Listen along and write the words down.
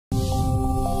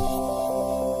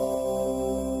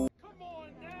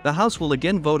The House will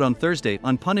again vote on Thursday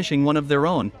on punishing one of their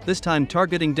own, this time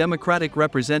targeting Democratic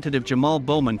Representative Jamaal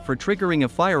Bowman for triggering a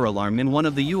fire alarm in one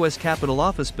of the U.S. Capitol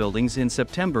office buildings in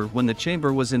September when the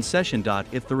chamber was in session.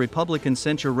 If the Republican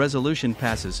censure resolution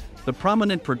passes, the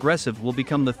prominent progressive will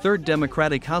become the third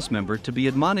Democratic House member to be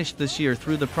admonished this year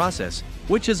through the process,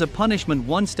 which is a punishment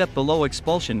one step below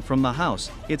expulsion from the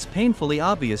House. It's painfully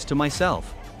obvious to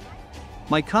myself,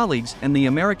 my colleagues, and the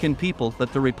American people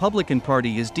that the Republican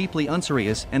Party is deeply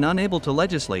unserious and unable to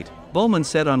legislate, Bowman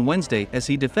said on Wednesday as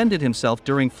he defended himself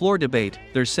during floor debate.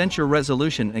 Their censure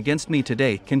resolution against me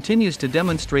today continues to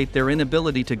demonstrate their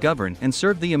inability to govern and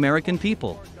serve the American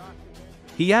people.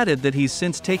 He added that he's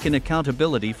since taken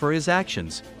accountability for his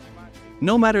actions.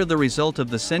 No matter the result of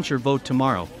the censure vote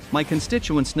tomorrow, my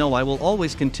constituents know I will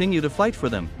always continue to fight for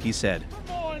them, he said.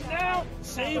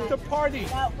 Save the party,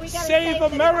 save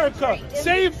America,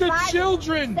 save the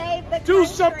children, do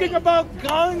something about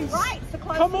guns.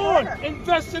 Come on,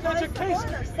 invest in education.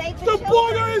 The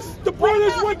border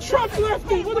is what Trump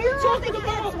left it. What are we talking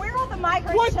about?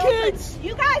 What kids?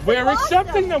 We're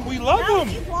accepting them. We love them.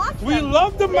 We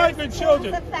love the migrant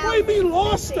children. We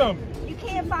lost them. You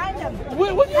can't find them.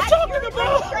 What are you talking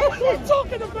about? What are you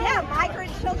talking about? Yeah,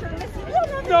 migrant children missing.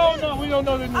 No, we don't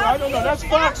know the news. I don't know. That's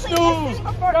Fox News.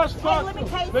 That's Fox News.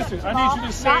 Listen, I need you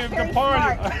to save the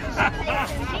party.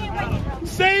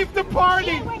 Save the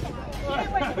party.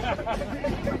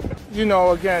 You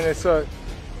know, again, it's a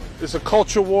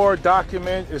culture war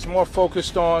document. It's more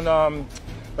focused on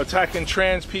attacking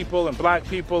trans people and black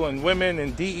people and women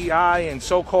and DEI and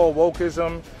so-called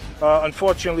wokeism.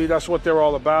 Unfortunately, that's what they're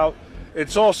all about.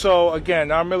 It's also,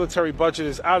 again, our military budget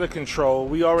is out of control.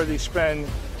 We already spend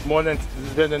more than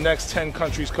the next 10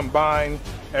 countries combined,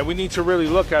 and we need to really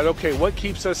look at, okay, what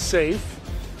keeps us safe?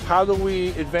 How do we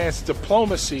advance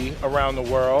diplomacy around the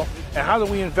world? And how do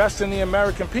we invest in the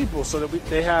American people so that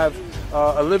they have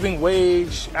a living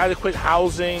wage, adequate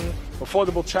housing,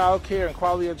 affordable child care, and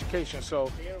quality education? So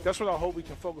that's what I hope we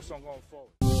can focus on going forward.